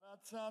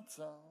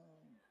Ta-ta.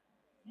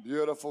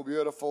 Beautiful,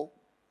 beautiful.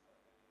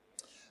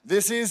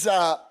 This is,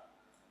 what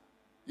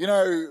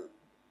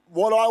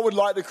I would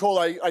like to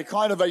call a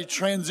kind of a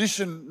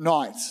transition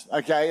night,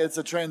 okay? It's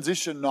a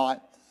transition night.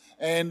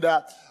 And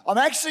I'm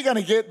actually going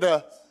to get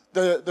the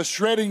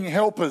shredding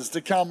helpers to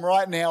come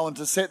right now and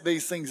to set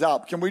these things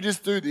up. Can we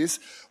just do this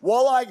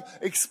while I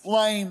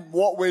explain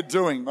what we're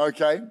doing,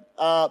 okay?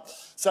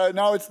 So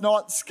no, it's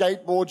not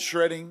skateboard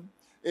shredding.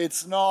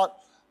 It's not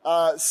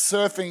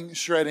surfing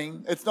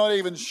shredding. It's not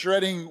even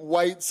shredding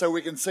weight so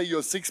we can see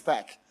your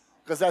six-pack,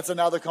 because that's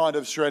another kind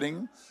of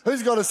shredding.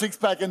 Who's got a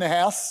six-pack in the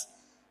house?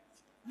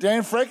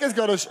 Dan Frecker's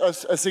got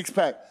a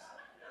six-pack.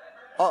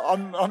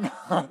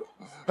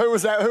 Who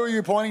was that? Who are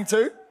you pointing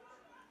to?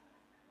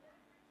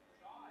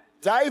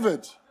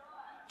 David.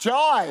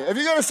 Jai. Have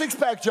you got a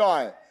six-pack,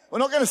 Jai? We're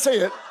not going to see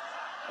it.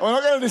 We're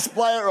not going to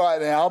display it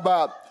right now,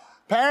 but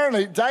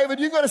apparently, David,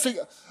 you've got a six.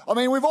 I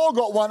mean, we've all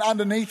got one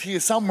underneath here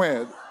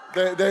somewhere.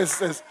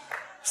 There's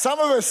some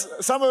of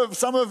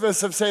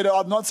us have said,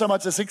 I'm not so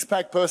much a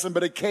six-pack person,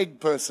 but a keg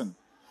person.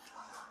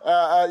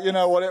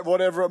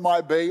 Whatever it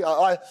might be.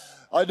 I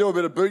do a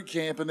bit of boot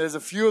camp, and there's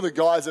a few of the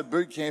guys at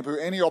boot camp who,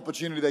 any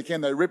opportunity they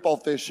can, they rip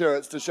off their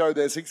shirts to show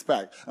their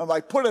six-pack. I'm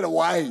like, put it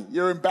away.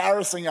 You're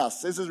embarrassing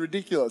us. This is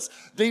ridiculous.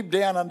 Deep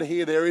down under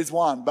here, there is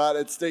one, but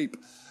it's deep.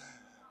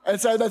 And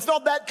so that's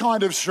not that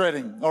kind of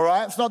shredding, all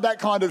right? It's not that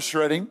kind of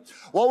shredding.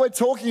 What we're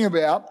talking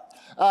about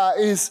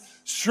is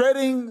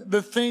shredding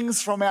the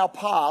things from our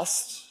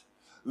past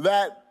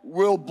that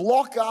will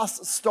block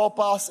us, stop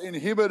us,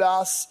 inhibit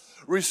us,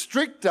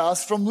 restrict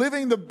us from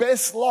living the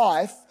best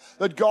life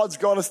that God's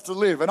got us to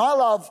live. And I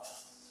love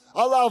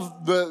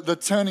the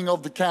turning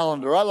of the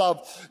calendar. I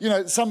love,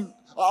 that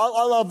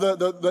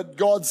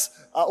God's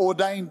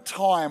ordained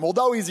time.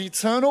 Although He's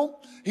eternal,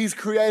 He's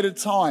created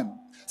time.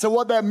 So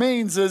what that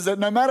means is that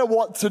no matter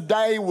what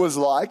today was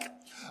like,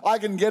 I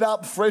can get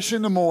up fresh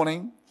in the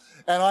morning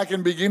and I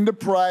can begin to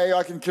pray.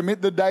 I can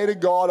commit the day to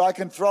God. I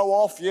can throw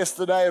off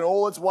yesterday and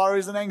all its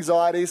worries and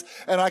anxieties,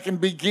 and I can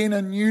begin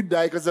a new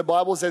day, because the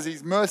Bible says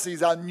His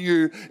mercies are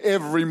new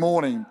every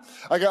morning.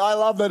 Okay, I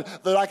love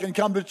that I can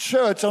come to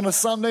church on a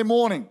Sunday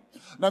morning,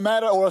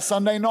 or a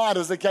Sunday night,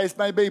 as the case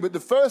may be, but the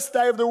first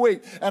day of the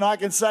week, and I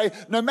can say,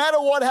 no matter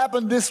what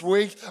happened this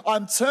week,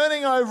 I'm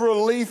turning over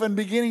a leaf and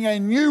beginning a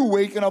new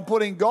week, and I'm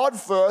putting God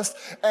first,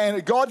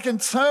 and God can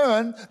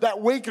turn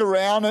that week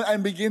around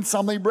and begin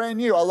something brand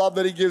new. I love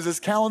that He gives us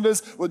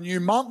calendars with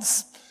new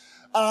months,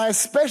 and I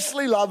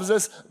especially love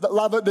it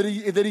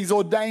that He's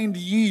ordained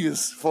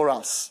years for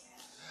us.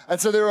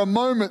 And so there are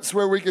moments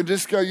where we can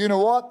just go, you know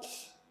what?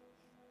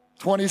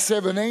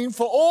 2017,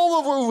 for all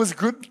of it was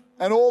good,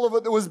 and all of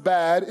it that was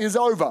bad is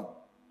over.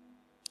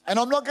 And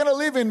I'm not going to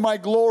live in my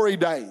glory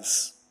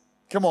days.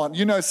 Come on,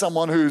 you know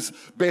someone whose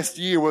best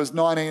year was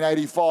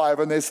 1985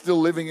 and they're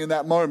still living in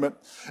that moment.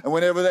 And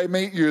whenever they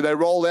meet you, they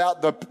roll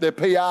out their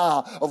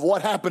PR of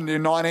what happened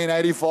in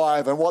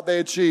 1985 and what they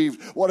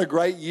achieved. What a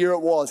great year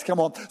it was. Come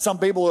on, some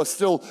people are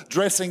still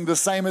dressing the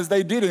same as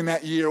they did in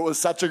that year. It was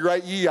such a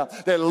great year.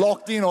 They're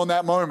locked in on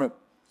that moment.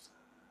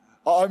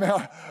 I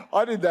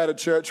did that at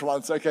church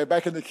once, okay,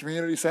 back in the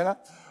community centre.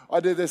 I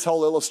did this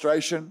whole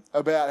illustration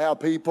about how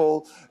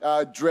people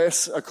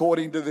dress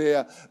according to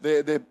their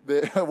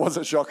was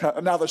it shocker?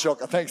 Another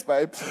shocker. Thanks,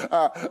 babe.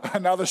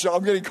 Another shocker.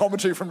 I'm getting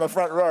commentary from the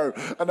front row.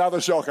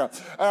 Another shocker.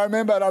 I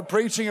remember I'm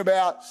preaching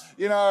about,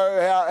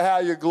 how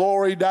your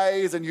glory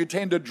days, and you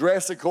tend to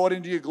dress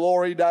according to your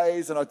glory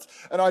days.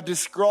 And I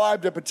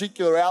described a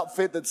particular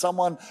outfit that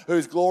someone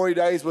whose glory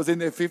days was in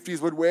their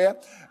 50s would wear.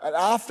 And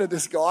after,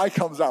 this guy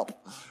comes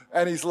up,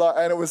 and he's like,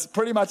 and it was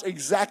pretty much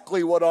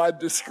exactly what I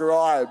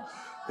described.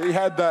 He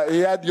had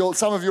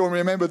some of you will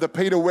remember the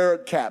Peter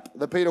Werrett cap.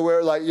 The Peter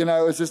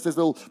Werrett, it's just this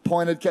little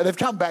pointed cap. They've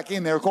come back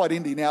in. They're quite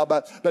indie now,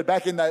 but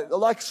back in that,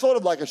 sort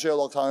of like a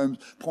Sherlock Holmes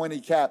pointy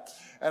cap.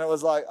 And it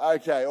was like,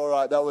 okay, all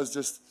right, that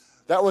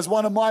was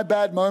one of my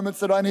bad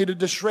moments that I needed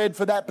to shred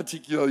for that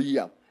particular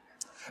year.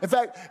 In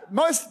fact,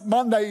 most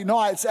Monday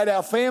nights at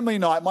our family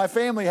night, my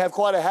family have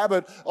quite a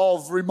habit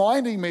of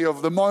reminding me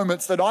of the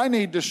moments that I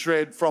need to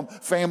shred from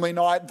family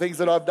night and things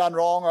that I've done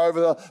wrong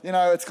over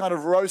it's kind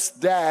of roast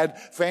dad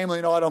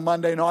family night on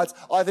Monday nights.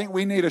 I think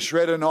we need a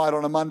shredder night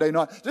on a Monday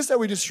night. Just so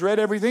we just shred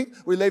everything.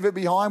 We leave it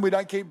behind. We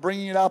don't keep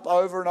bringing it up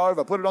over and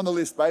over. Put it on the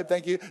list, babe.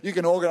 Thank you. You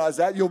can organise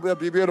that. You'll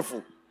be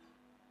beautiful.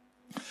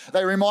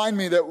 They remind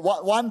me that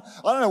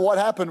I don't know what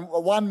happened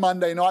one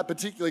Monday night,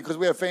 particularly because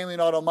we have family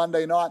night on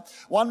Monday night.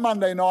 One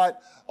Monday night,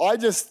 I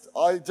just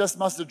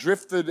must have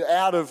drifted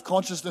out of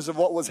consciousness of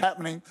what was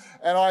happening,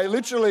 and I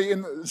literally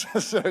I'm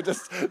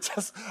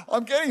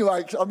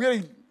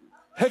getting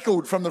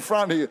heckled from the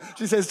front here.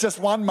 She says just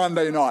one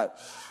Monday night.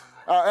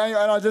 And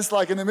I just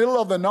in the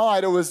middle of the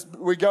night,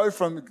 we go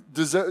from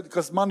dessert,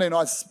 because Monday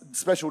night's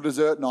special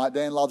dessert night.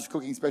 Dan loves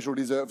cooking special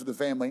dessert for the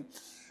family,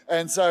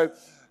 and so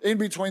in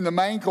between the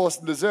main course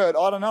and dessert,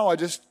 I don't know, I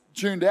just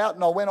tuned out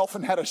and I went off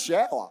and had a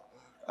shower.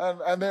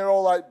 And they're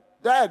all like,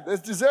 Dad,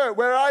 there's dessert.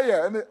 Where are you?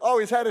 And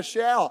he's had a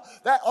shower.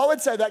 I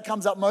would say that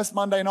comes up most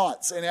Monday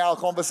nights in our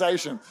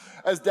conversation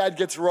as Dad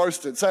gets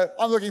roasted. So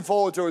I'm looking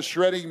forward to a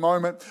shredding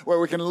moment where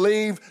we can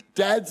leave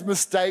Dad's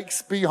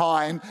mistakes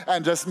behind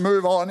and just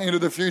move on into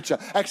the future.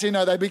 Actually,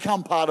 no, they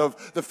become part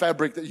of the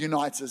fabric that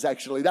unites us,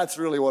 actually. That's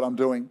really what I'm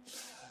doing.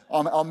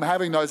 I'm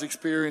having those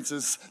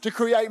experiences to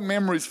create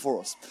memories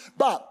for us.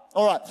 But,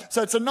 all right,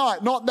 so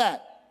tonight, not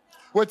that.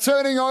 We're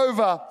turning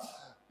over.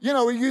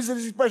 We use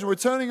this expression, we're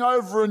turning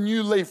over a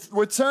new leaf.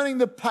 We're turning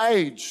the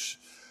page.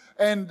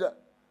 And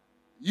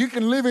you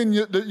can live in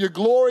your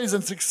glories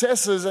and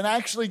successes and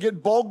actually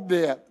get bogged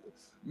there.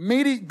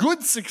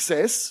 Good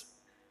success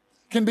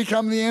can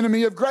become the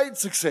enemy of great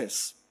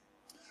success.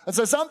 And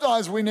so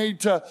sometimes we need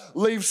to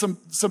leave some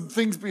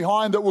things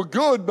behind that were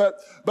good, but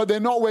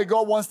they're not where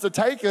God wants to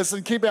take us,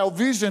 and keep our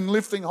vision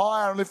lifting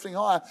higher and lifting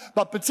higher.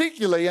 But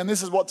particularly, and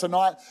this is what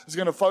tonight is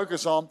going to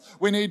focus on,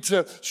 we need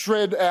to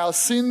shred our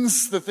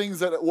sins, the things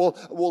that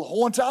will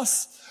haunt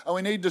us, and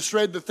we need to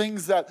shred the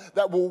things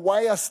that will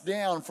weigh us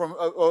down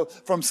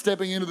from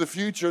stepping into the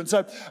future. And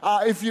so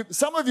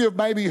some of you have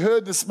maybe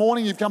heard this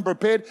morning, you've come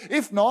prepared.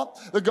 If not,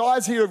 the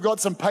guys here have got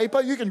some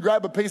paper. You can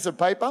grab a piece of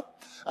paper.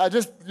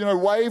 Just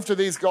wave to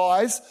these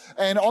guys,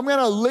 and I'm going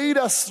to lead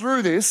us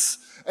through this,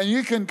 and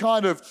you can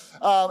kind of,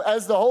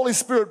 as the Holy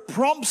Spirit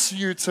prompts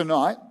you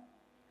tonight,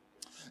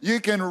 you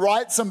can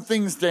write some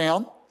things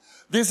down.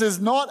 This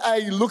is not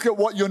a look at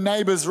what your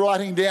neighbor's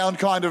writing down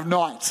kind of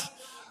night.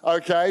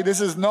 Okay,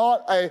 this is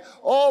not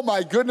oh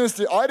my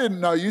goodness, I didn't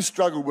know you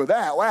struggled with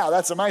that. Wow,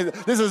 that's amazing.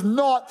 This is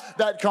not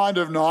that kind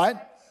of night.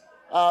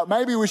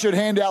 Maybe we should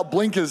hand out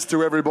blinkers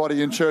to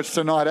everybody in church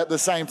tonight at the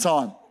same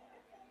time.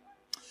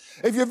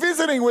 If you're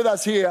visiting with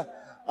us here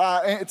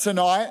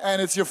tonight and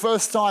it's your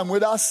first time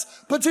with us,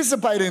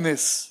 participate in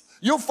this.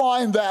 You'll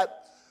find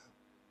that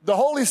the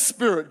Holy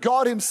Spirit,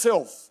 God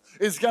Himself,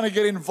 is going to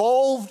get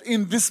involved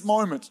in this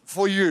moment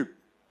for you.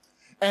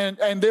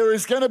 And there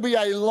is going to be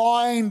a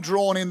line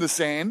drawn in the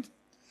sand,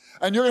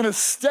 and you're going to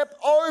step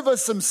over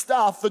some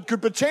stuff that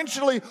could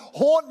potentially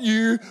haunt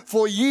you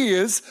for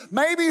years.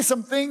 Maybe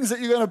some things that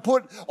you're going to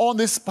put on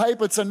this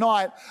paper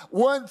tonight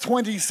weren't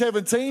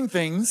 2017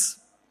 things.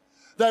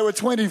 They were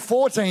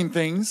 2014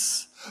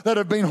 things that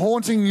have been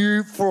haunting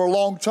you for a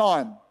long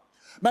time.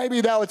 Maybe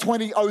they were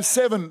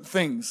 2007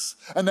 things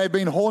and they've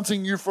been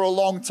haunting you for a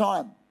long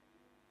time.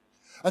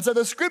 And so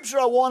the scripture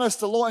I want us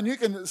to learn, and you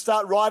can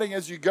start writing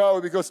as you go,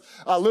 because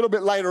a little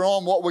bit later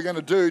on what we're going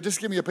to do,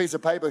 just give me a piece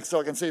of paper so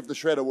I can see if the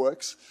shredder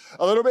works.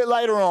 A little bit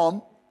later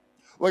on,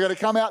 we're going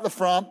to come out the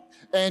front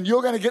and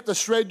you're going to get to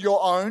shred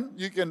your own.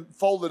 You can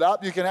fold it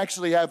up. You can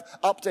actually have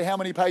up to how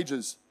many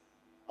pages?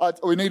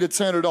 We need to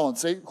turn it on.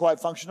 See, quite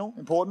functional,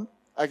 important.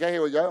 Okay,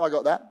 here we go. I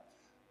got that.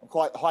 I'm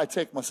quite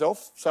high-tech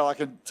myself, so I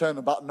can turn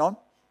the button on.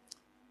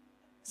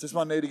 Does this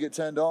one need to get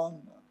turned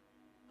on?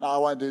 No, I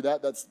won't do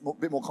that. That's a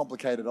bit more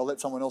complicated. I'll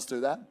let someone else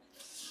do that.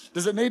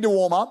 Does it need to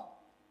warm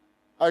up?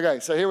 Okay,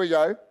 so here we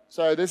go.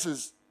 So this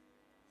is...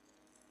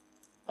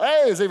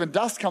 Hey, there's even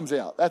dust comes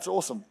out. That's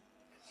awesome.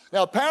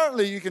 Now,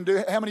 apparently you can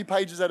do how many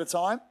pages at a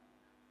time?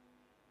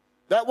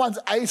 That one's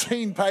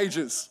 18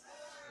 pages.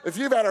 If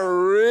you've had a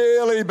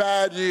really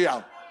bad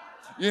year,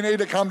 you need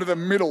to come to the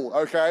middle,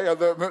 okay?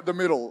 The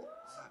middle.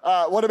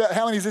 What about,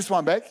 how many is this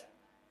one, Beck?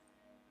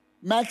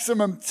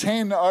 Maximum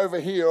 10 over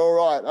here. All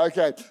right,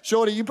 okay.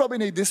 Shorty, you probably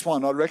need this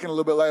one, I reckon, a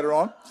little bit later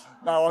on.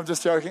 No, I'm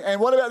just joking.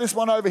 And what about this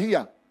one over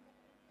here?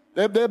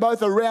 They're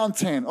both around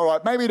 10. All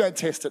right, maybe don't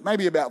test it.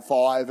 Maybe about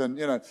 5. And,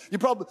 you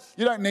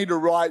don't need to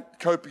write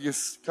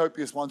copious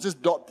ones.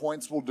 Just dot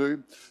points will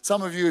do.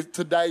 Some of you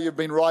today, you've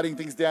been writing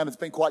things down. It's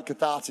been quite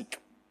cathartic.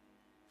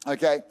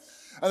 Okay,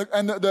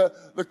 and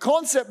the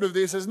concept of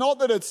this is not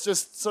that it's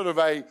just sort of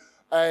a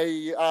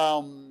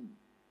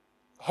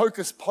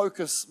hocus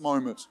pocus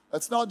moment.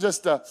 It's not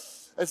just a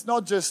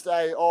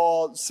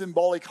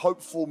symbolic,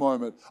 hopeful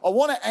moment. I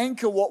want to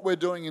anchor what we're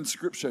doing in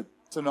Scripture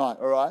tonight.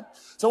 All right.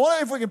 So I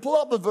wonder if we can pull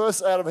up a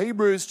verse out of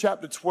Hebrews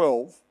chapter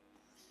 12,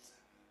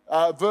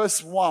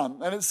 verse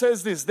 1, and it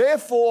says this: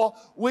 "Therefore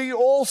we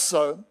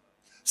also,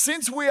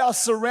 since we are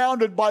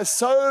surrounded by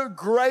so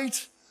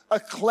great a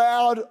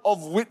cloud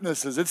of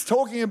witnesses." It's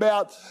talking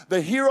about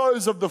the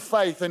heroes of the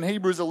faith in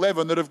Hebrews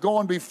 11 that have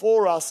gone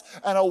before us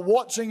and are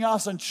watching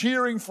us and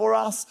cheering for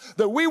us,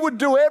 that we would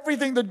do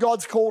everything that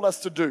God's called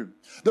us to do,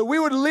 that we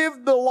would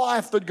live the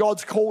life that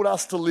God's called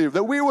us to live,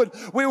 that we would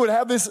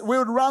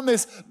run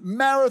this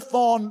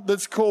marathon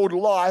that's called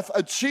life,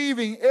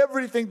 achieving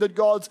everything that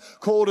God's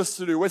called us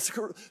to do. We're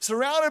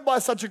surrounded by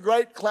such a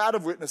great cloud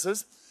of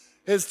witnesses.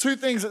 Here's two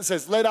things it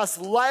says: let us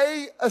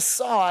lay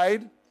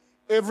aside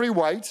every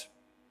weight.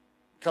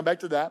 Come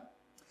back to that.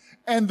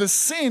 And the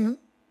sin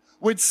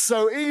which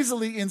so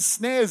easily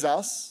ensnares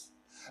us,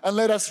 and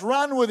let us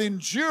run with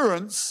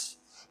endurance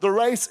the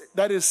race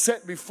that is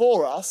set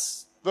before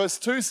us. Verse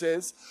 2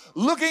 says,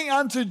 looking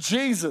unto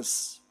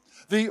Jesus,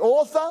 the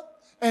author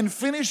and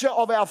finisher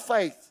of our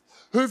faith,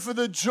 who for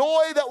the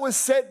joy that was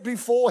set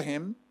before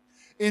him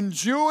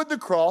endured the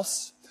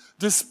cross,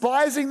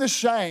 despising the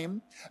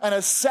shame, and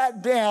has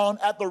sat down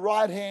at the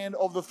right hand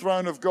of the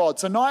throne of God.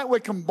 Tonight we're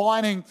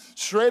combining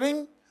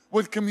shredding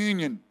with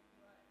communion.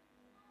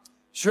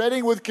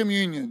 Shredding with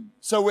communion.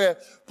 So we're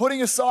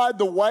putting aside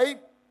the weight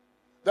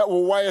that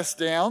will weigh us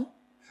down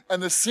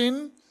and the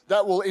sin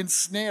that will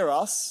ensnare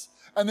us.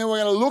 And then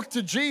we're going to look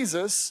to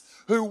Jesus,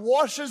 who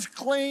washes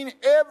clean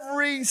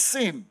every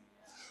sin,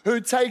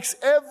 who takes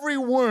every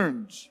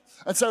wound.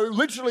 And so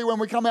literally when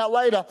we come out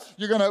later,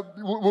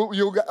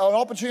 you'll get an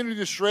opportunity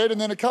to shred, and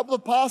then a couple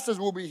of pastors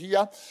will be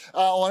here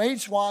on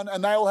each one,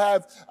 and they'll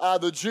have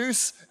the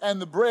juice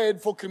and the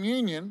bread for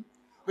communion,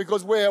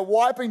 because we're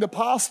wiping the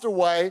past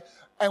away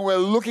and we're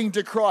looking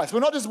to Christ.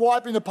 We're not just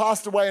wiping the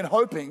past away and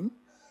hoping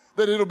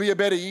that it'll be a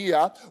better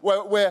year.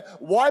 We're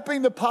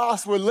wiping the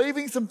past. We're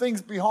leaving some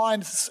things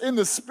behind in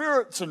the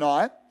spirit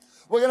tonight.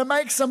 We're going to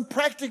make some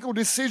practical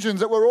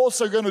decisions that we're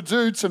also going to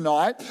do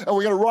tonight, and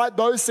we're going to write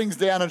those things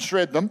down and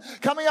shred them.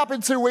 Coming up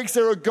in 2 weeks,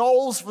 there are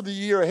goals for the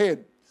year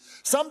ahead.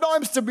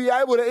 Sometimes to be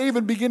able to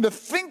even begin to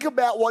think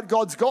about what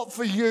God's got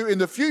for you in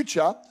the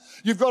future,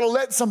 you've got to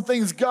let some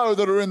things go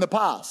that are in the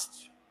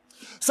past.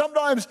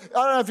 Sometimes,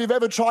 I don't know if you've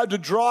ever tried to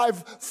drive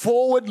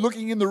forward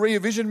looking in the rear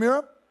vision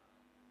mirror,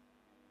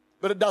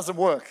 but it doesn't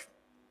work.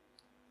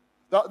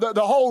 The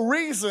whole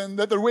reason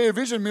that the rear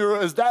vision mirror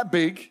is that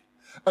big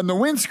and the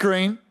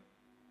windscreen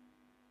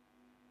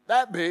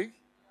that big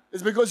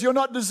is because you're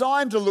not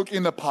designed to look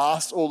in the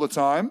past all the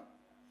time.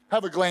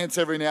 Have a glance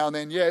every now and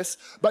then, yes,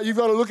 but you've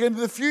got to look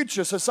into the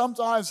future. So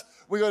sometimes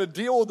we've got to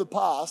deal with the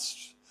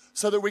past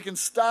so that we can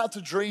start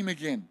to dream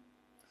again.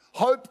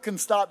 Hope can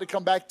start to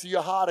come back to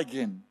your heart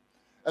again.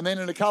 And then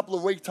in a couple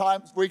of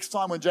weeks'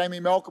 time when Jamie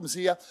Malcolm's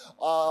here,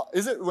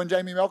 is it when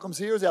Jamie Malcolm's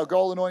here is our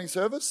goal anointing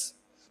service?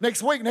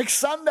 Next week, next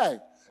Sunday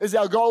is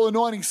our goal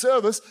anointing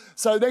service.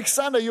 So next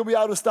Sunday you'll be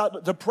able to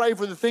start to pray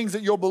for the things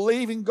that you're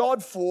believing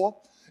God for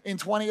in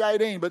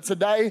 2018, but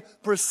today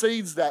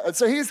precedes that. And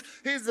so here's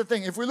the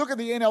thing. If we look at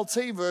the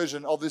NLT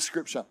version of this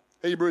scripture,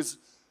 Hebrews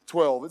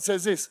 12, it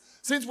says this: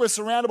 since we're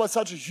surrounded by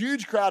such a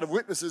huge crowd of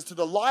witnesses to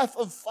the life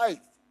of faith.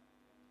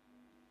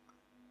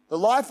 The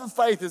life of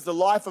faith is the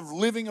life of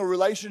living a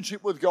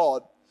relationship with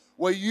God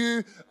where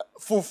you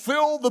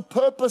fulfill the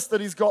purpose that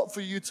He's got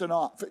for you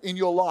tonight, in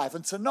your life.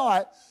 And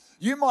tonight,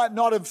 you might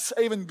not have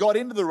even got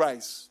into the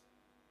race.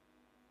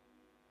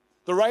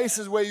 The race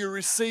is where you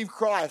receive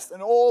Christ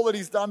and all that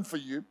He's done for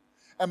you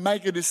and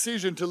make a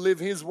decision to live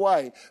His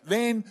way.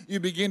 Then you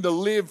begin to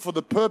live for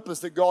the purpose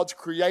that God's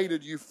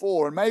created you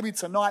for. And maybe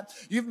tonight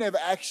you've never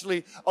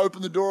actually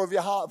opened the door of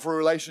your heart for a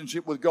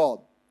relationship with God.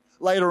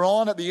 Later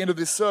on at the end of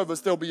this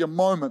service, there'll be a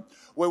moment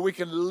where we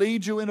can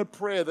lead you in a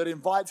prayer that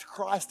invites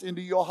Christ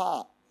into your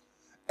heart.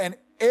 And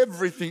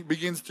everything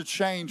begins to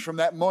change from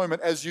that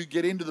moment as you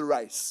get into the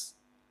race.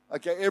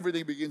 Okay,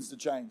 everything begins to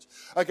change.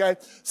 Okay,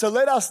 so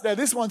now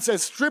this one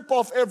says, strip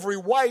off every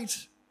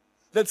weight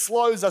that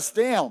slows us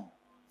down,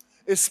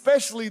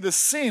 especially the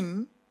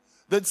sin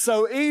that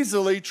so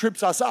easily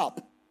trips us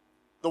up.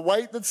 The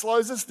weight that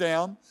slows us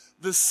down,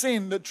 the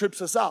sin that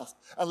trips us up.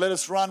 And let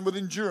us run with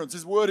endurance.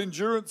 This word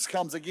endurance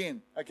comes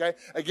again, okay?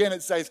 Again,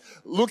 it says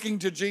looking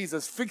to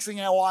Jesus,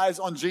 fixing our eyes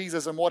on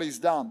Jesus and what He's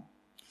done.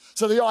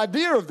 So the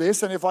idea of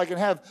this, and if I can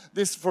have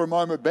this for a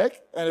moment,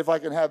 Beck, and if I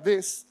can have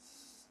this,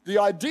 the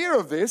idea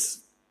of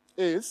this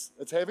is,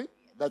 it's heavy.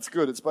 That's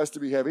good. It's supposed to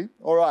be heavy.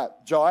 All right,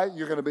 Jai,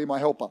 you're going to be my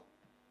helper.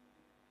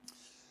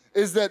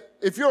 Is that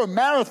if you're a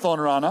marathon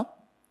runner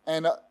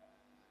and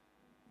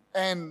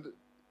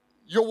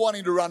you're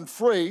wanting to run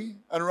free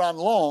and run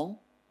long,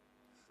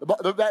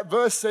 that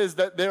verse says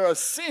that there are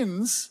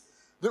sins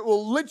that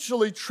will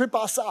literally trip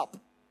us up.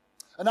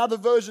 Another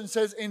version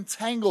says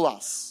entangle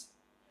us.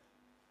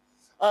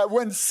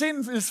 When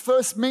sin is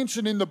first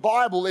mentioned in the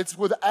Bible, it's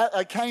with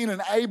Cain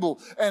and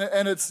Abel,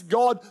 and it's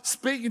God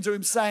speaking to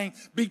him saying,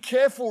 be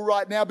careful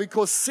right now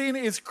because sin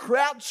is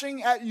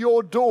crouching at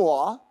your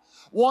door,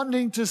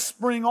 wanting to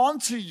spring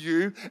onto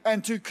you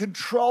and to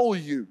control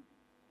you.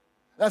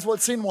 That's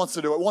what sin wants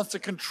to do. It wants to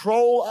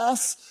control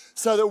us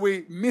so that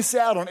we miss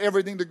out on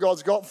everything that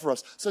God's got for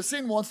us. So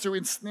sin wants to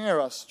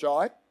ensnare us,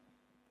 Jai.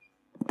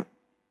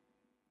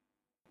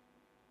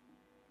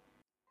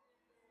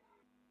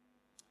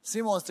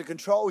 Sin wants to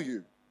control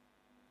you.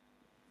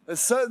 There's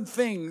certain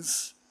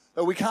things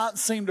that we can't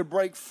seem to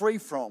break free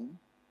from.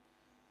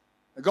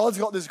 And God's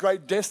got this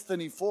great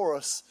destiny for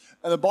us.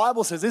 And the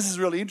Bible says, this is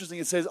really interesting,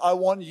 it says, I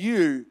want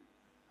you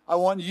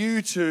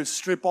to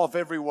strip off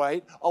every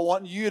weight. I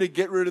want you to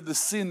get rid of the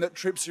sin that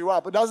trips you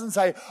up. It doesn't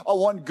say, I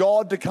want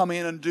God to come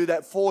in and do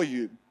that for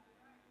you.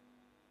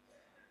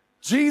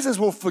 Jesus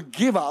will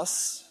forgive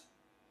us,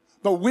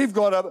 but we've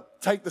got to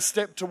take the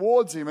step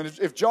towards Him. And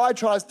if Jai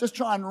tries, just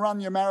try and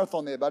run your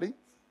marathon there, buddy.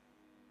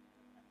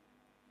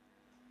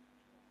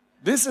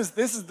 This is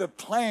the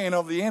plan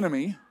of the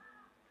enemy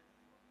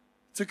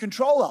to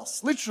control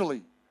us,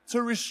 literally.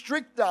 To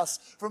restrict us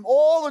from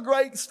all the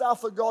great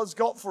stuff that God's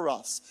got for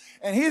us.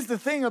 And here's the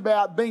thing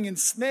about being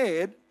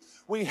ensnared.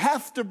 We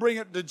have to bring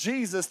it to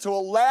Jesus to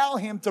allow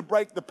Him to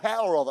break the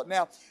power of it.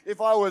 Now,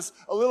 if I was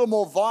a little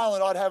more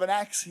violent, I'd have an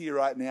axe here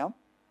right now.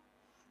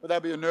 but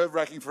that'd be a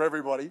nerve-wracking for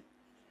everybody.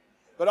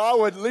 But I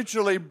would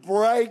literally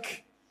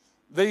break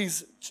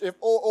these,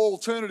 or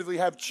alternatively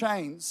have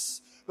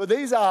chains. But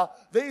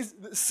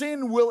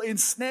sin will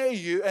ensnare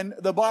you, and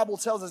the Bible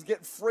tells us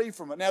get free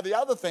from it. Now the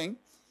other thing,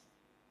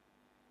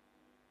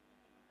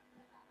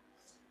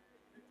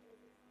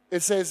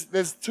 it says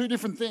there's two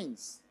different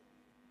things.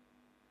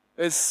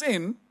 There's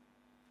sin,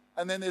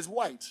 and then there's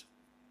weight.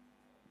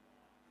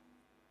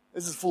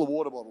 This is full of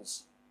water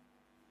bottles.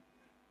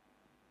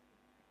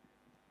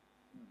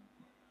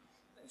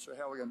 Not sure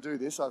how we're going to do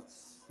this. I'm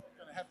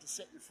going to have to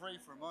set you free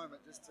for a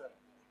moment just to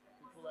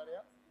pull that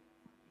out.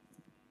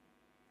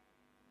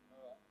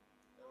 All right,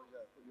 there we go.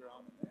 Put your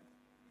arm in there.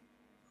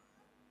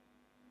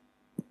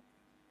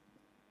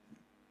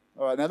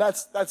 All right, now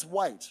that's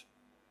weight.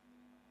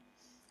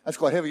 That's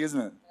quite heavy, isn't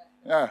it?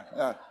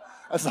 Yeah.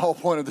 That's the whole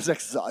point of this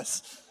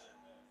exercise.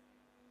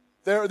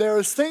 There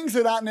are things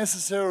that aren't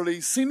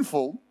necessarily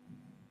sinful.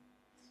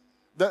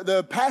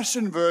 The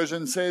Passion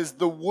Version says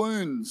the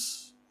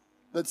wounds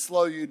that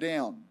slow you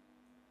down.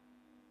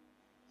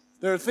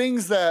 There are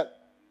things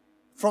that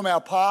from our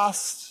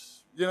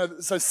past,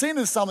 so sin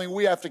is something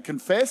we have to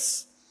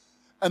confess,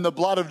 and the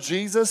blood of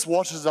Jesus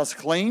washes us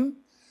clean,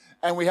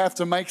 and we have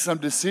to make some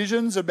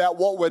decisions about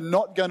what we're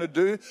not going to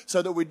do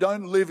so that we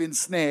don't live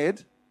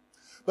ensnared.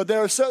 But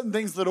there are certain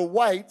things that are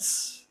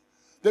weights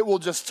that will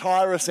just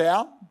tire us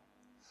out,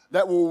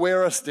 that will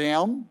wear us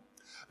down,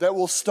 that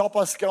will stop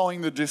us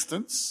going the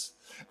distance.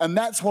 And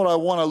that's what I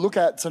want to look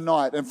at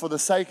tonight. And for the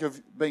sake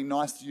of being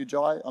nice to you,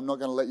 Jai, I'm not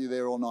going to let you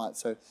there all night.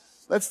 So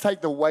let's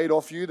take the weight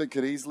off you that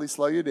could easily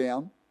slow you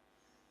down.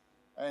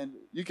 And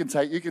you can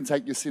take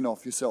your sin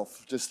off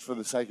yourself just for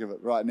the sake of it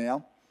right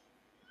now.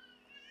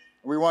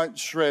 We won't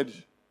shred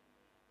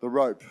the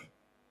rope.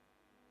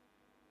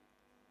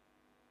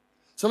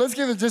 So let's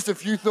give it just a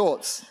few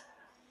thoughts.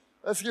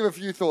 Let's give a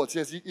few thoughts.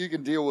 Yes, you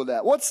can deal with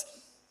that. What's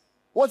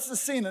the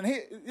sin? And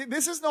here,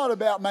 this is not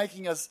about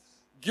making us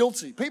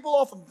guilty. People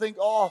often think,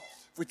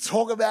 if we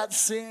talk about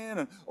sin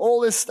and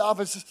all this stuff,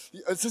 it's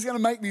just going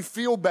to make me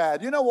feel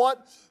bad. You know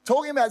what?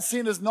 Talking about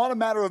sin is not a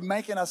matter of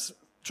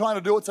trying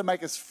to do it to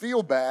make us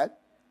feel bad.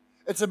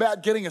 It's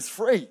about getting us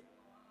free.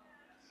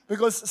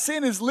 Because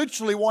sin is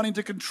literally wanting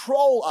to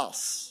control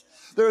us.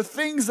 There are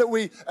things that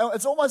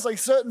it's almost like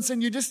certain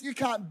sin, you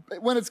can't,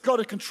 when it's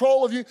got a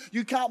control of you,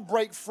 you can't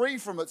break free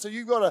from it. So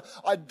you've got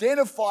to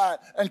identify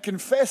it and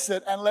confess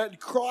it and let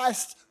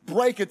Christ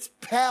break its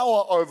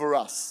power over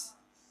us.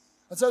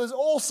 And so there's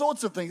all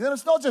sorts of things. And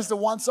it's not just a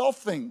once-off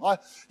thing. I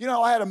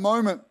had a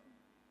moment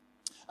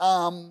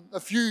a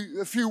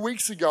few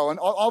weeks ago, and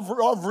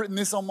I've written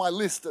this on my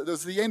list. It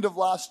was the end of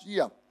last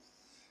year.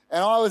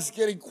 And I was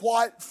getting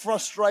quite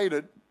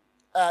frustrated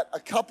at a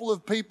couple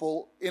of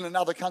people in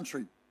another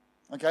country.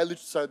 Okay,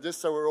 so just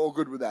so we're all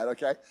good with that,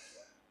 okay?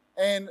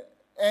 And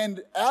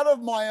out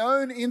of my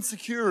own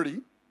insecurity,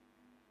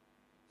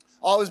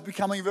 I was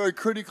becoming very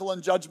critical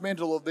and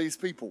judgmental of these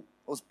people.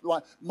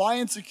 My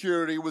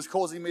insecurity was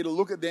causing me to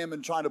look at them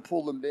and trying to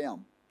pull them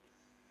down.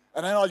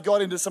 And then I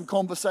got into some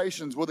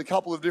conversations with a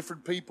couple of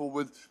different people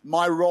with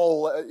my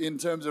role in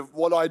terms of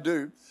what I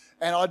do.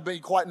 And I'd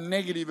been quite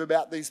negative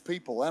about these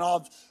people. And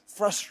I'm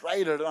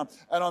frustrated. And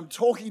I'm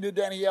talking to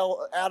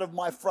Danielle out of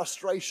my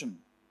frustration,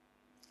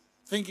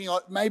 thinking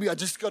maybe I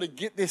just got to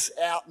get this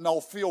out and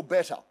I'll feel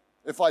better.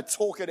 If I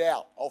talk it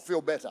out, I'll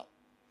feel better.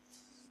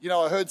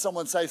 I heard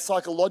someone say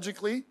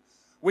psychologically,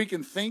 we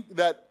can think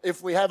that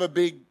if we have a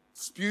big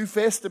spew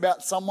fest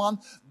about someone,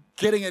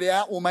 getting it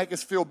out will make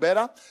us feel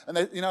better. And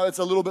it's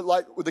a little bit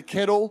like with the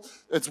kettle,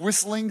 it's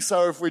whistling.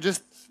 So if we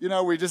just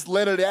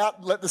let it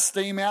out, let the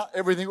steam out,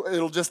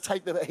 it'll just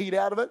take the heat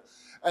out of it.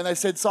 And they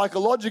said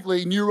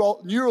psychologically,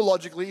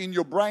 neurologically in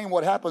your brain,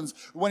 what happens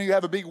when you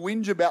have a big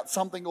whinge about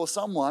something or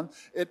someone,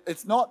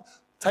 it's not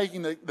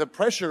taking the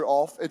pressure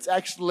off, it's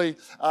actually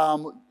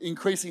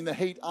increasing the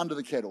heat under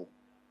the kettle.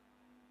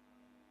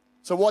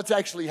 So what's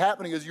actually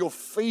happening is you're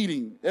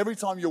feeding. Every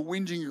time you're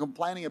whinging, you're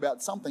complaining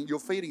about something, you're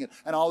feeding it.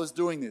 And I was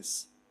doing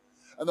this.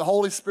 And the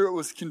Holy Spirit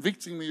was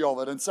convicting me of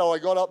it. And so I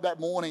got up that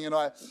morning and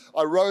I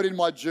wrote in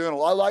my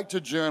journal. I like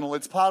to journal.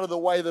 It's part of the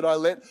way that I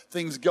let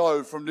things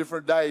go from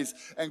different days.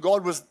 And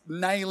God was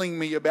nailing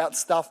me about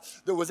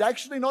stuff that was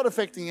actually not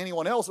affecting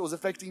anyone else. It was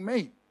affecting me.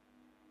 It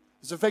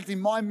was affecting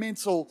my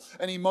mental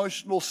and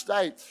emotional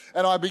state.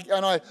 And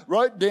I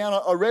wrote down,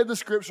 I read the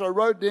scripture, I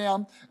wrote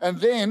down, and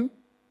then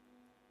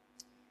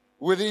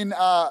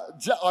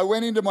I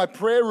went into my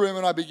prayer room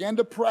and I began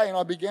to pray and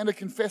I began to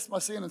confess my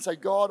sin and say,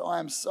 God, I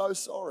am so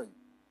sorry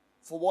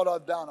for what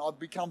I've done. I've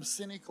become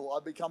cynical.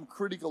 I've become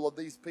critical of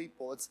these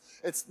people.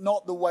 It's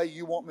not the way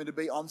you want me to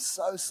be. I'm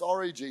so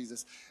sorry,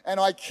 Jesus. And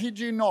I kid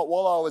you not,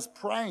 while I was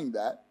praying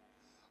that,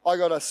 I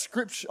got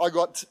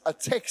a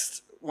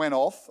text went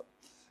off,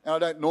 and I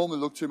don't normally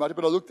look too much,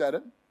 but I looked at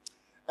it,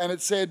 and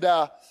it said,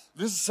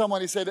 this is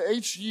someone, he said,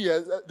 each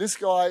year, this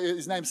guy,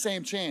 his name's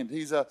Sam Chand.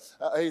 He's a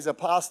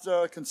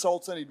pastor,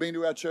 consultant. He'd been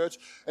to our church,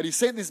 and he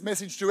sent this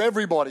message to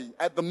everybody.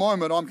 At the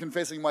moment, I'm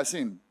confessing my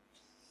sin.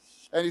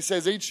 And he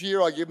says, each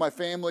year I give my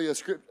family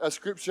a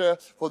scripture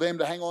for them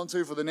to hang on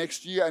to for the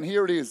next year. And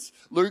here it is,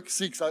 Luke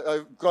 6,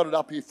 I've got it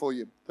up here for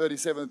you,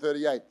 37 and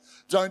 38.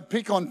 Don't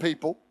pick on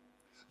people,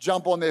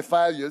 jump on their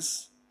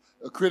failures,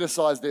 or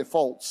criticize their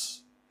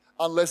faults,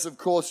 unless, of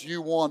course, you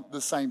want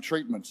the same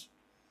treatment.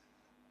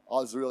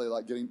 I'm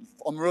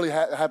really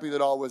happy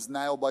that I was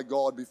nailed by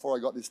God before I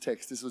got this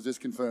text. This was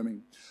just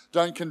confirming.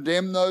 Don't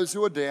condemn those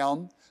who are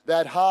down.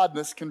 That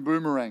hardness can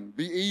boomerang.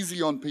 Be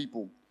easy on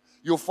people.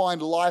 You'll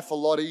find life a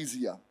lot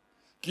easier.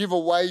 Give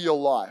away your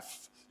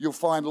life. You'll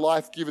find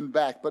life given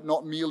back, but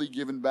not merely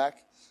given back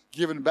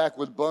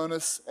with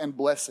bonus and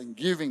blessing.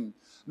 Giving,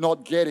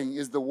 not getting,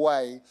 is the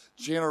way.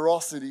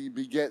 Generosity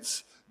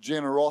begets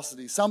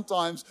generosity.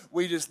 Sometimes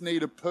we just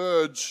need a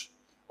purge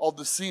of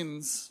the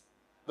sins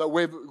that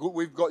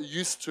we've got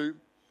used to,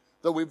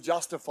 that we've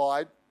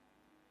justified,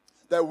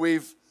 that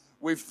we've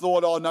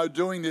thought, oh no,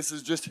 doing this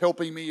is just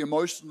helping me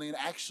emotionally, and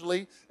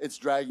actually it's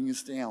dragging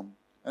us down.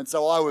 And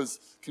so I was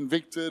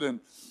convicted, and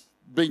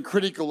being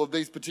critical of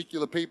these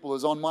particular people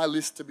is on my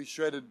list to be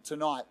shredded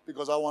tonight,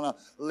 because I want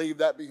to leave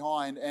that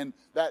behind. And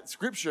that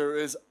scripture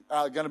is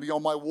going to be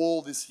on my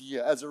wall this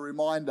year as a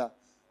reminder.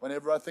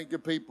 Whenever I think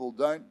of people,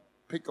 don't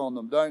pick on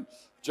them. Don't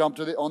jump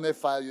on their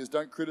failures.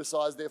 Don't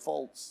criticize their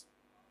faults.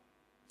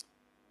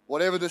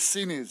 Whatever the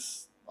sin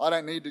is, I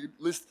don't need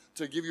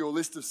to give you a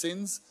list of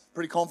sins.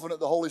 Pretty confident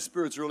the Holy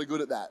Spirit's really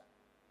good at that.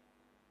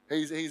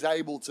 He's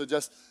able to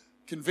just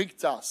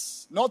convict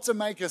us, not to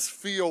make us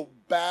feel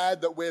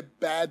bad that we're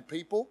bad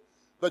people,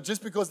 but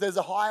just because there's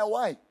a higher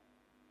way.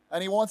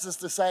 And he wants us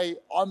to say,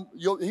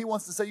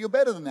 you're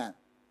better than that.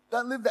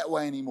 Don't live that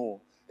way anymore.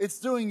 It's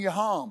doing you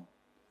harm.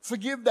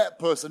 Forgive that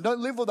person. Don't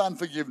live with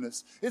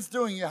unforgiveness. It's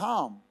doing you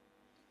harm.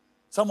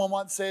 Someone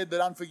once said that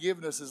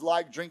unforgiveness is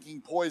like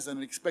drinking poison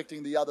and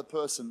expecting the other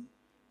person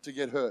to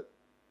get hurt.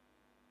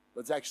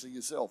 But it's actually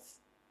yourself.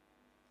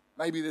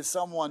 Maybe there's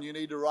someone you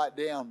need to write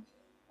down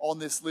on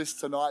this list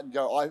tonight and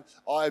go,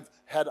 I've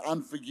had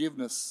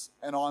unforgiveness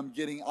and I'm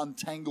getting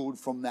untangled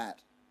from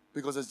that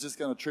because it's just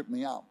going to trip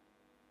me up.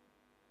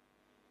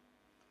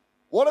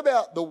 What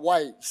about the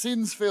weight?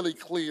 Sin's fairly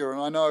clear, and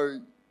I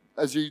know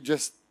as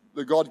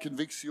the God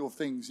convicts you of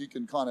things, you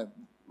can kind of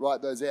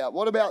write those out.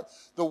 What about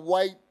the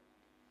weight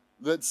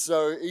that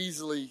so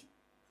easily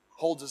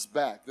holds us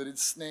back, that it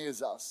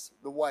snares us,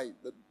 the weight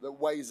that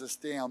weighs us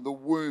down, the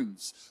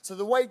wounds? So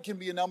the weight can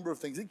be a number of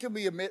things. It can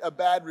be a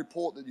bad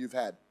report that you've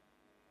had.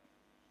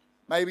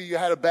 Maybe you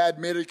had a bad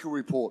medical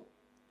report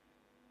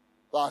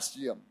last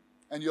year,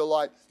 and you're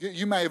like,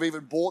 you may have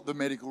even bought the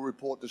medical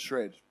report to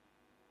shred.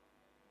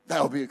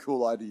 That would be a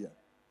cool idea.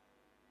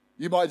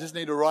 You might just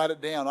need to write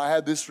it down. I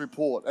had this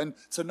report. And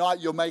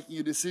tonight you're making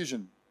a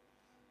decision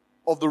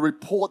of the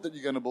report that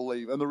you're going to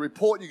believe. And the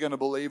report you're going to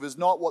believe is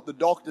not what the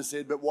doctor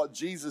said, but what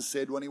Jesus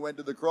said when he went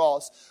to the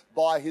cross.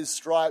 By his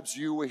stripes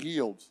you were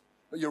healed.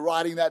 But you're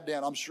writing that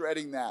down. I'm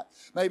shredding that.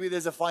 Maybe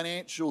there's a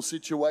financial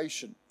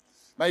situation.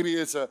 Maybe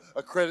it's a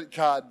credit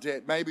card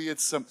debt. Maybe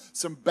it's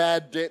some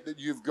bad debt that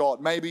you've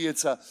got. Maybe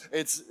it's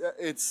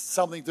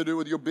something to do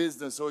with your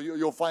business or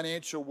your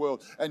financial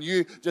world. And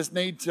you just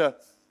need to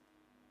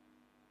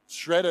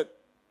shred it,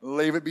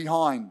 leave it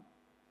behind.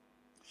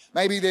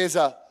 Maybe there's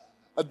a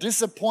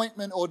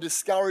disappointment or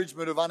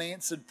discouragement of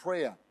unanswered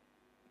prayer.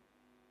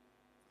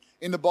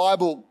 In the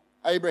Bible,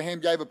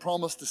 Abraham gave a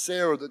promise to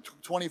Sarah that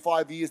took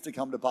 25 years to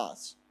come to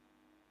pass.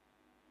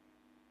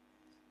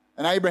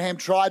 And Abraham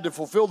tried to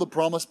fulfill the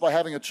promise by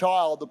having a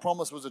child. The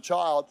promise was a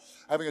child,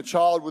 having a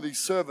child with his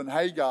servant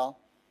Hagar.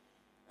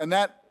 And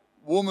that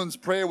woman's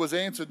prayer was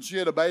answered. She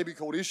had a baby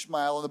called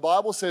Ishmael. And the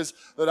Bible says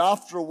that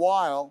after a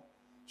while,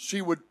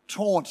 she would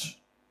taunt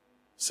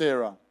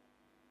Sarah.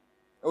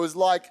 It was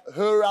like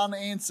her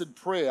unanswered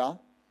prayer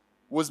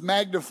was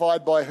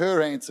magnified by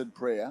her answered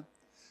prayer,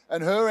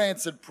 and her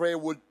answered prayer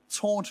would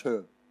taunt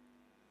her.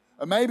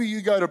 And maybe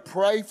you go to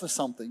pray for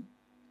something,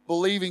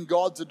 believing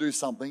God to do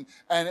something,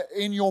 and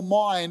in your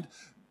mind,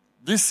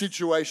 this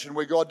situation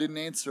where God didn't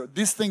answer it,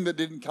 this thing that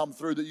didn't come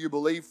through that you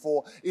believe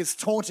for is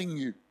taunting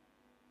you.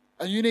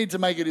 And you need to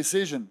make a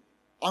decision.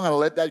 I'm going to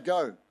let that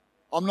go.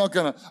 I'm not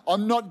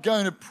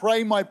going to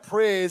pray my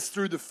prayers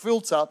through the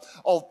filter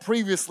of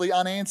previously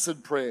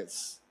unanswered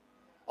prayers.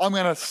 I'm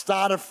going to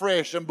start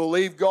afresh and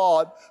believe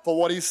God for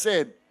what he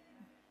said.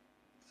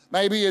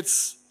 Maybe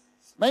it's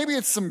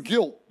some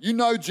guilt. You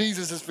know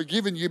Jesus has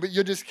forgiven you, but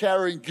you're just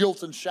carrying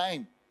guilt and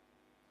shame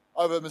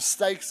over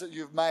mistakes that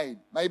you've made.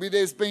 Maybe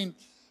there's been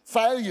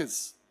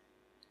failures.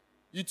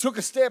 You took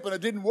a step and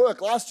it didn't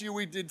work. Last year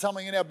we did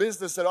something in our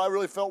business that I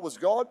really felt was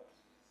God.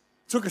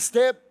 Took a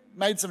step,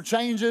 made some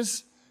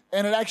changes,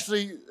 and it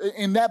actually,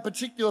 in that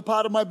particular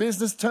part of my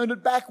business, turned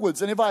it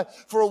backwards. And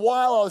for a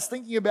while, I was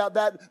thinking about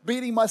that,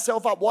 beating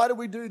myself up. Why did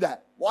we do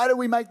that? Why did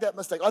we make that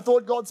mistake? I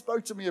thought God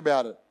spoke to me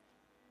about it.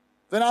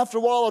 Then after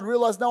a while, I'd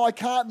realize, no, I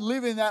can't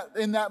live in that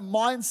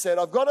mindset.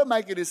 I've got to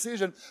make a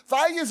decision.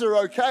 Failures are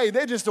okay.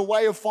 They're just a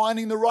way of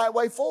finding the right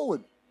way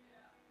forward.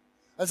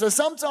 And so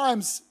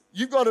sometimes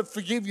you've got to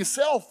forgive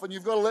yourself and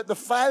you've got to let the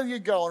failure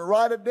go and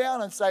write it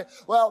down and say,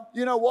 well,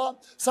 you know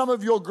what? Some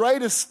of your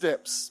greatest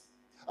steps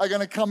are going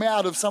to come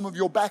out of some of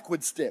your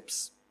backward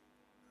steps.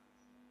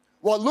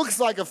 What looks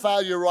like a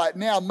failure right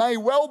now may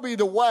well be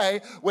the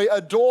way where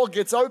a door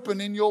gets open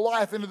in your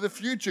life into the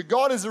future.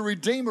 God is a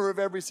redeemer of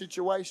every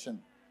situation.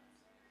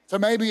 So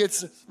maybe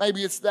it's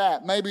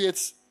that. Maybe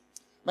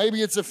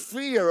it's a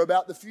fear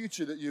about the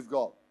future that you've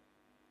got.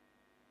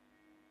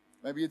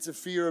 Maybe it's a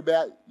fear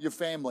about your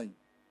family.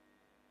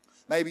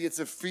 Maybe it's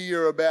a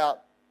fear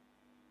about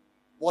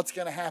what's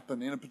going to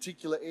happen in a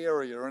particular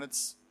area, and it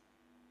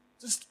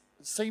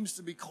seems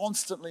to be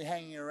constantly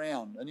hanging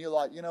around. And you're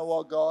like, you know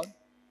what, God?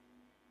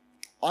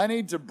 I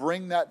need to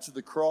bring that to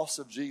the cross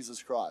of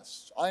Jesus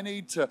Christ. I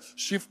need to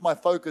shift my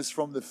focus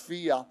from the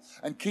fear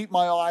and keep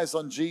my eyes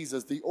on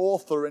Jesus, the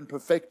author and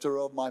perfecter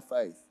of my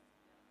faith.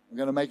 I'm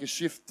going to make a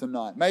shift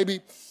tonight.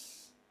 Maybe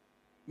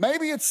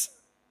it's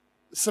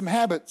some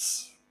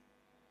habits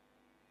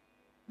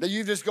that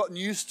you've just gotten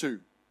used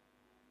to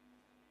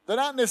that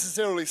aren't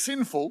necessarily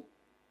sinful,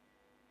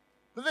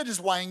 but they're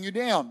just weighing you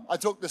down. I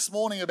talked this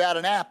morning about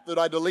an app that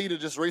I deleted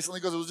just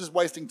recently because it was just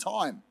wasting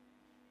time.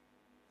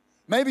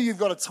 Maybe you've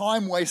got a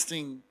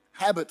time-wasting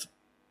habit,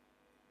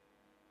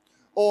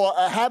 or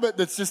a habit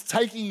that's just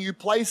taking you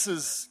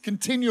places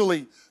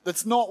continually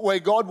that's not where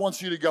God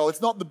wants you to go.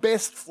 It's not the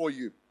best for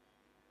you.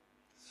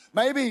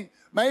 Maybe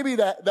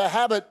the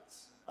habit,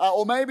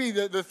 or maybe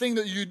the thing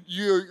that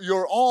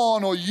you're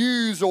on or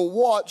use or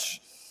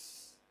watch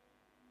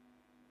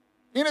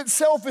in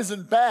itself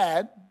isn't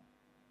bad,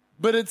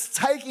 but it's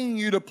taking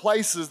you to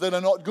places that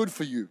are not good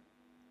for you.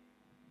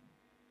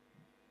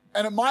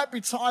 And it might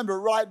be time to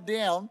write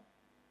down,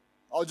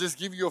 I'll just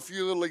give you a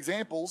few little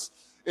examples.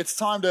 It's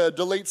time to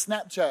delete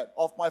Snapchat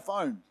off my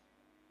phone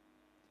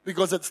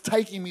because it's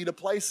taking me to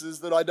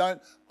places that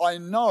I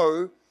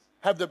know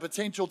have the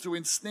potential to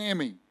ensnare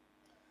me.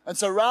 And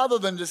so rather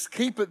than just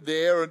keep it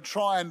there and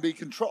try and be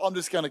controlled, I'm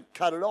just going to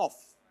cut it off.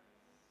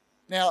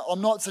 Now, I'm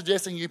not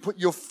suggesting you put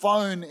your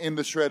phone in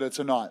the shredder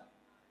tonight.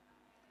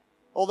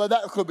 Although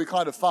that could be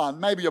kind of fun.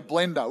 Maybe a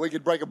blender. We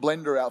could break a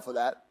blender out for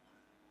that.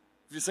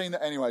 Have you seen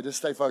that? Anyway, just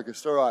stay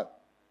focused. All right.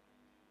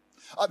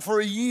 For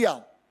a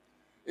year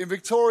in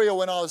Victoria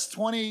when I was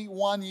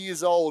 21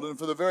 years old, and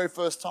for the very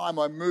first time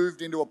I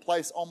moved into a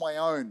place on my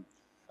own.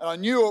 And I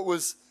knew it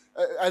was,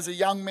 as a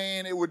young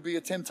man, it would be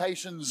a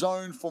temptation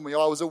zone for me.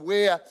 I was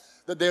aware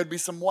that there would be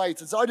some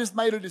weights. And so I just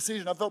made a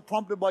decision. I felt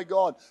prompted by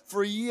God.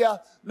 For a year,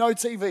 no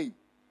TV.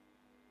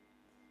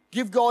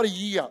 Give God a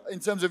year in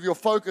terms of your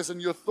focus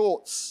and your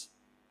thoughts.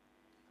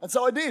 And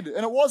so I did.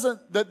 And it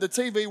wasn't that the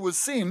TV was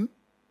sin,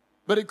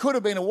 but it could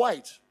have been a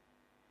weight.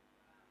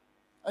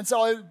 And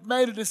so I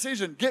made a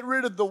decision, get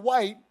rid of the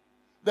weight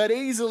that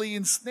easily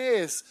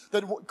ensnares,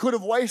 that could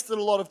have wasted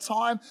a lot of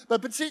time,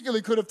 but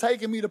particularly could have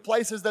taken me to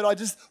places that I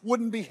just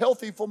wouldn't be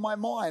healthy for my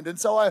mind. And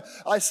so I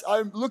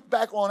look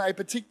back on a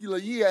particular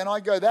year and I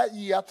go, that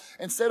year,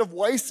 instead of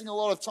wasting a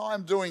lot of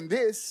time doing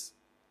this,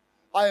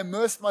 I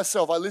immersed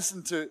myself. I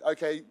listened to,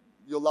 okay,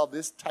 you'll love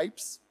this,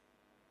 tapes.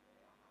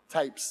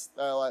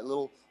 They're like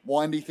little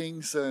windy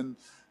things and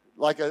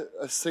like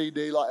a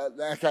CD, like,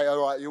 okay,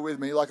 all right, you're with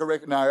me, like a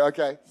record, no,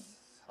 okay.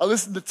 I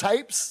listened to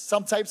tapes.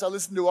 Some tapes I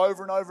listened to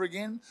over and over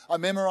again. I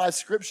memorized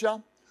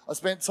scripture. I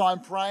spent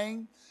time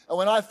praying. And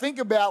when I think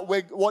about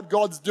what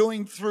God's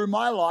doing through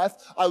my life,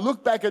 I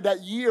look back at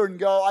that year and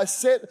go, I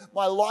set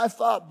my life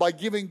up by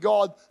giving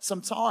God some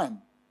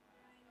time.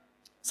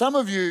 Some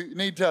of you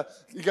need to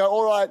go,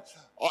 all right,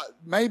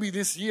 maybe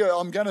this year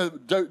I'm going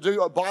to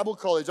do a Bible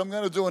college. I'm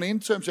going to do an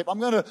internship. I'm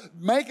going to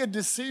make a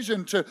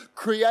decision to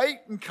create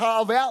and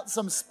carve out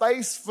some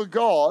space for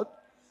God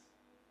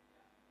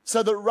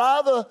so that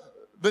rather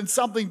than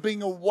something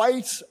being a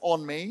weight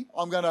on me,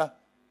 I'm going to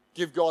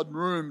give God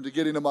room to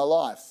get into my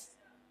life,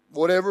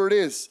 whatever it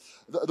is.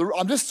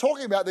 I'm just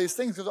talking about these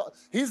things because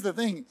here's the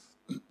thing.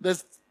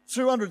 There's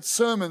 200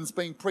 sermons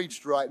being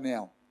preached right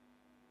now.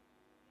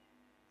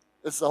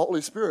 It's the Holy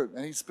Spirit,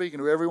 and he's speaking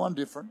to everyone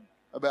different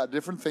about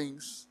different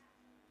things,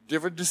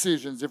 different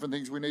decisions, different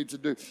things we need to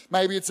do.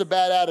 Maybe it's a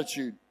bad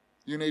attitude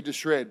you need to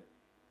shred.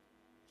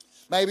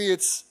 Maybe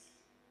it's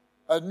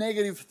a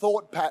negative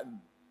thought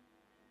pattern.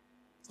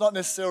 It's not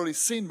necessarily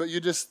sin, but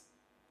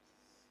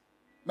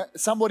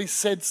somebody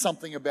said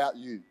something about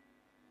you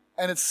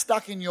and it's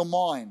stuck in your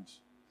mind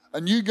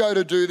and you go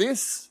to do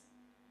this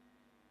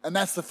and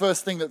that's the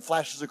first thing that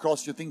flashes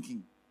across your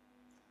thinking.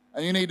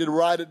 And you need to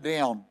write it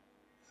down,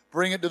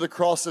 bring it to the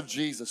cross of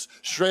Jesus,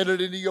 shred it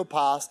into your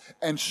past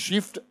and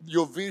shift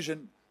your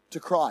vision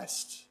to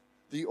Christ,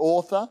 the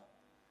author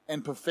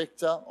and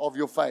perfecter of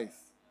your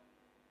faith.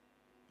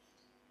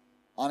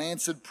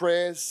 Unanswered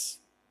prayers,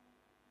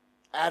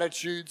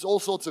 attitudes, all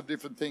sorts of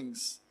different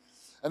things.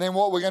 And then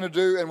what we're going to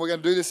do, and we're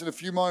going to do this in a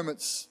few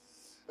moments,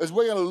 is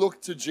we're going to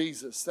look to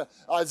Jesus.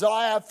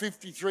 Isaiah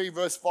 53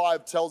 verse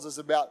 5 tells us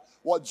about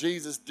what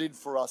Jesus did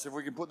for us. If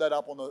we can put that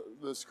up on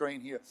the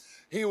screen here.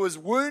 He was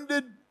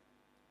wounded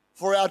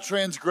for our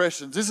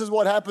transgressions. This is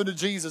what happened to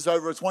Jesus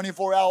over a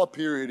 24-hour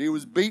period. He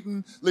was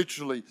beaten,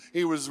 literally.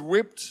 He was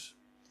whipped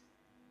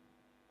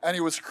and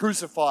he was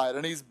crucified.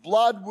 And his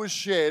blood was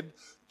shed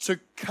to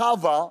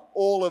cover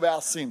all of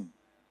our sin.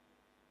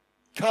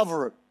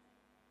 Cover it.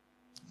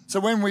 So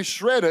when we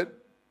shred it,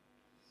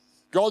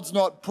 God's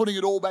not putting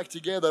it all back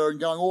together and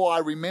going, oh, I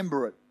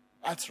remember it.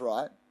 That's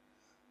right.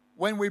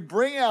 When we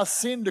bring our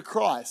sin to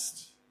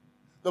Christ,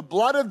 the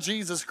blood of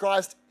Jesus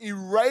Christ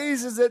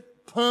erases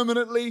it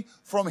permanently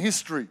from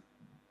history.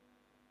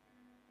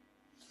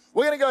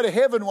 We're going to go to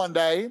heaven one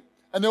day,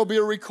 and there'll be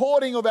a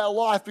recording of our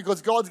life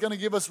because God's going to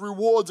give us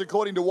rewards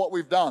according to what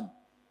we've done.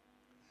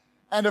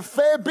 And a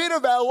fair bit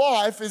of our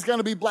life is going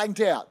to be blanked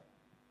out.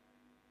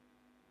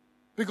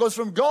 Because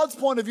from God's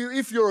point of view,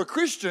 if you're a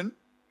Christian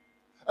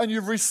and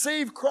you've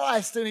received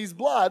Christ and His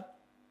blood,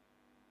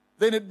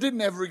 then it didn't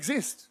ever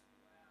exist.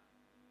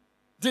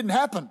 Didn't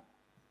happen.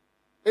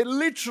 It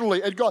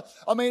got,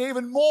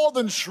 even more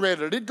than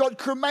shredded. It got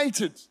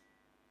cremated,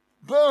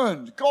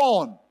 burned,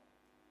 gone.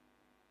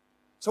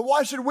 So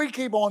why should we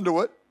keep on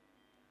to it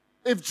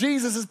if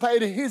Jesus has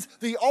paid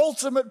the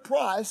ultimate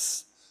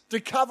price to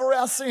cover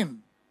our sin?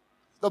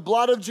 The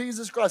blood of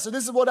Jesus Christ. So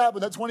this is what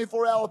happened, that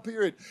 24-hour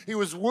period. He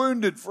was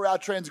wounded for our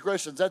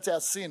transgressions. That's our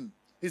sin.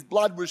 His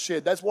blood was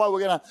shed. That's why we're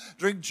going to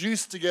drink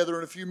juice together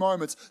in a few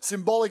moments,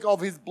 symbolic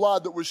of His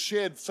blood that was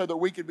shed so that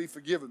we could be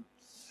forgiven.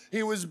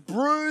 He was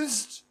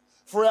bruised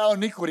for our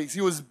iniquities.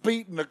 He was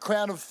beaten. A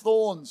crown of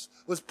thorns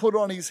was put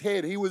on His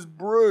head. He was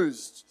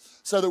bruised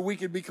so that we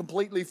could be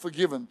completely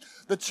forgiven.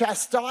 The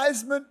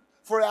chastisement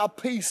for our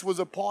peace was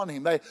upon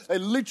Him. They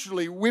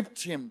literally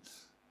whipped Him.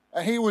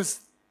 And He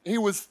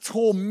was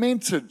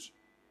tormented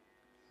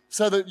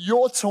so that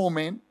your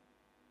torment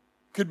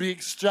could be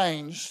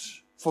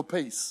exchanged for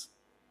peace.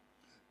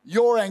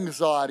 Your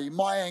anxiety,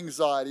 my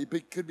anxiety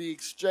could be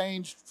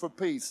exchanged for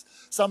peace.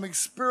 Something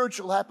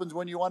spiritual happens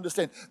when you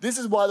understand. This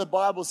is why the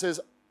Bible says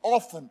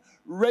often,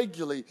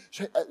 regularly,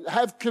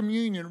 have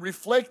communion,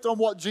 reflect on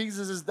what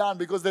Jesus has done,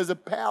 because there's a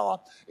power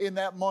in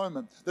that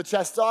moment. The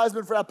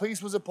chastisement for our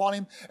peace was upon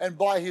Him, and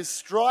by His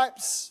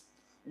stripes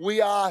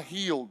we are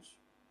healed.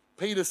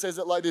 Peter says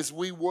it like this,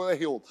 we were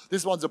healed.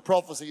 This one's a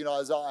prophecy in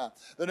Isaiah.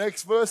 The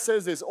next verse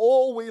says this,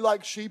 all we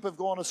like sheep have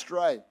gone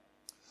astray.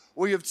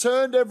 We have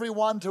turned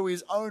everyone to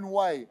his own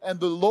way, and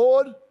the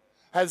Lord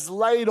has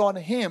laid on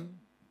Him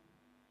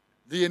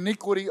the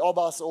iniquity of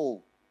us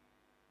all.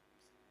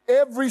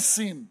 Every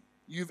sin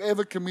you've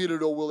ever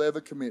committed or will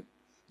ever commit,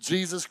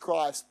 Jesus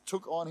Christ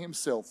took on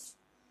Himself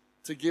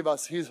to give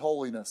us His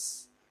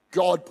holiness.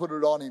 God put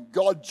it on Him.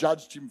 God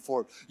judged Him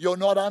for it. You're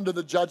not under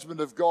the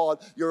judgment of God.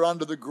 You're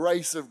under the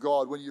grace of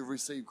God when you've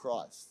received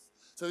Christ.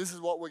 So this is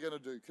what we're going to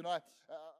do. Can I...